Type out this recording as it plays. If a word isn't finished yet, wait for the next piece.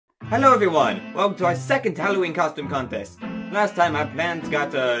Hello everyone! Welcome to our second Halloween costume contest. Last time our plans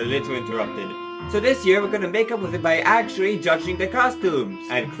got a little interrupted. So this year we're gonna make up with it by actually judging the costumes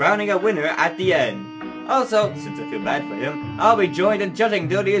and crowning a winner at the end. Also, since I feel bad for him, I'll be joined in judging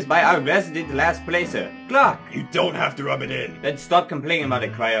duties by our resident last placer, Clark. You don't have to rub it in. Then stop complaining about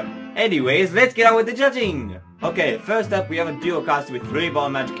it, Cryer. Anyways, let's get on with the judging! Okay, first up we have a duo costume with 3-ball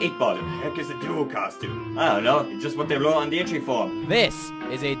magic 8-ball. The heck is a duo costume? I don't know, it's just what they wrote on the entry form. This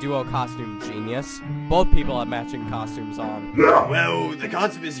is a duo costume, genius. Both people have matching costumes on. Well, the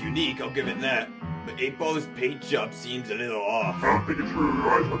costume is unique, I'll give it that. But 8-ball's paint job seems a little off. I don't think it's really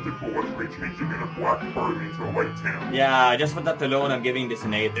right something for what's been changing in a black part into a white town. Yeah, just for that alone I'm giving this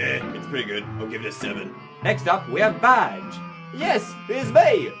an 8. It's pretty good. I'll give it a 7. Next up, we have Badge. Yes, it's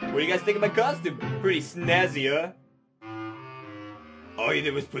me! What do you guys think of my costume? Pretty snazzy, huh? All you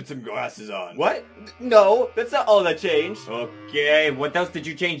did was put some glasses on. What? No, that's not all that changed. Okay, what else did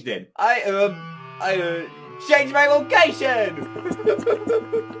you change then? I changed my location!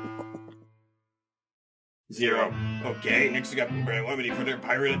 0. Okay, next we got Brand Lemony for their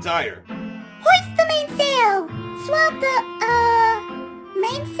pirate attire. Hoist the mainsail! Swab the,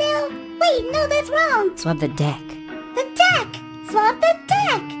 mainsail? Wait, no, that's wrong. Swab the deck. The deck! Swab the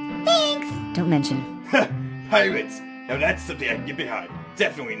deck! Thanks! Don't mention. Pirates! Now that's something I can get behind.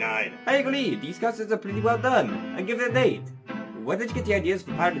 Definitely 9. I agree, these costumes are pretty well done. I give it an 8. Where did you get the ideas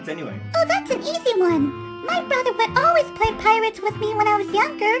for pirates anyway? Oh, that's an easy one. My brother would always play pirates with me when I was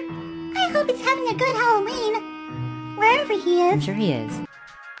younger. I hope he's having a good Halloween. Wherever he I'm is. sure he is.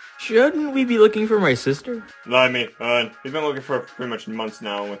 Shouldn't we be looking for my sister? Lie me, he's been looking for pretty much months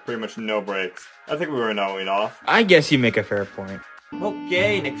now with pretty much no breaks. I think we were now off. I guess you make a fair point.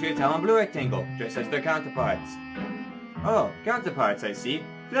 Okay, next we have Talon Blue Rectangle, dressed as their counterparts. Oh, counterparts, I see.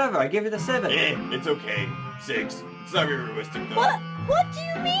 Clever, I give it a 7. It's okay. 6. It's not very realistic though. What do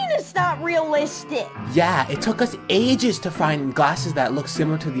you mean it's not realistic? Yeah, it took us ages to find glasses that look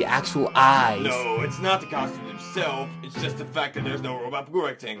similar to the actual eyes. No, it's not the costume itself. It's just the fact that there's no robot blue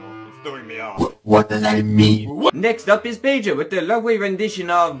rectangle. It's throwing me off. What does that mean? Next up is Pager with the lovely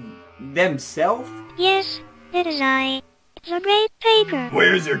rendition of themself. Yes, it is I, the Great Paper.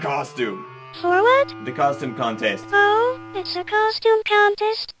 Where's your costume? For what? The costume contest. Oh, it's a costume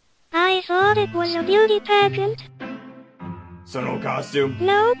contest. I thought it was a beauty pageant. So no costume?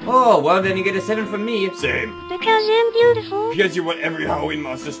 Nope. Oh, well then you get a 7 from me. Same. Because I'm beautiful. Because you're what every Halloween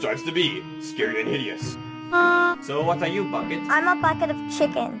monster strives to be. Scary and hideous. So what are you, Bucket? I'm a bucket of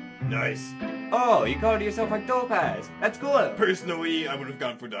chicken. Nice. Oh, you called yourself a Topaz. That's cool. Personally, I would have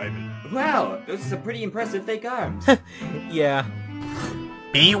gone for Diamond. Wow, those are some pretty impressive fake arms. Yeah.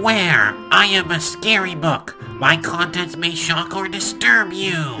 Beware! I am a scary book. My contents may shock or disturb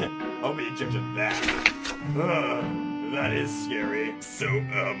you. I'll be a judge of that. That is scary. So,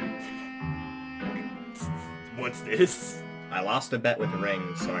 what's this? I lost a bet with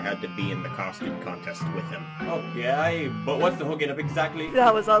Ring, so I had to be in the costume contest with him. Okay, but what's the hooking up exactly?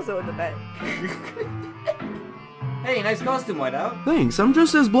 That was also in the bet. Hey, nice costume, Whiteout. Thanks, I'm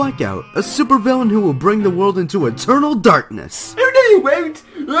just as Blackout, a supervillain who will bring the world into eternal darkness. Oh no, you won't!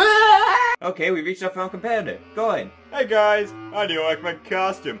 Okay, we reached our final competitor. Go ahead. Hey guys, how do you like my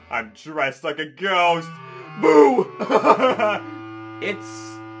costume? I'm dressed like a ghost. Boo!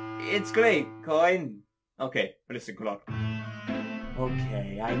 It's great, Coin. Okay, listen, Clock.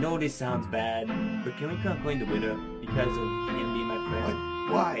 Okay, I know this sounds bad, but can we crown Coin the winner because of him being my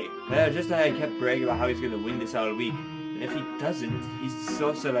friend? Why? Well, just like I kept bragging about how he's gonna win this all week. And if he doesn't, his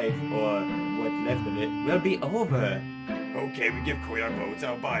social life, or what's left of it, will be over. Okay, we give Coin our votes,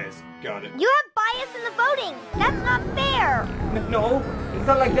 our bias. Got it. You have bias in the voting. That's not fair. No, it's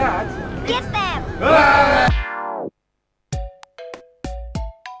not like that. Get them. Ah!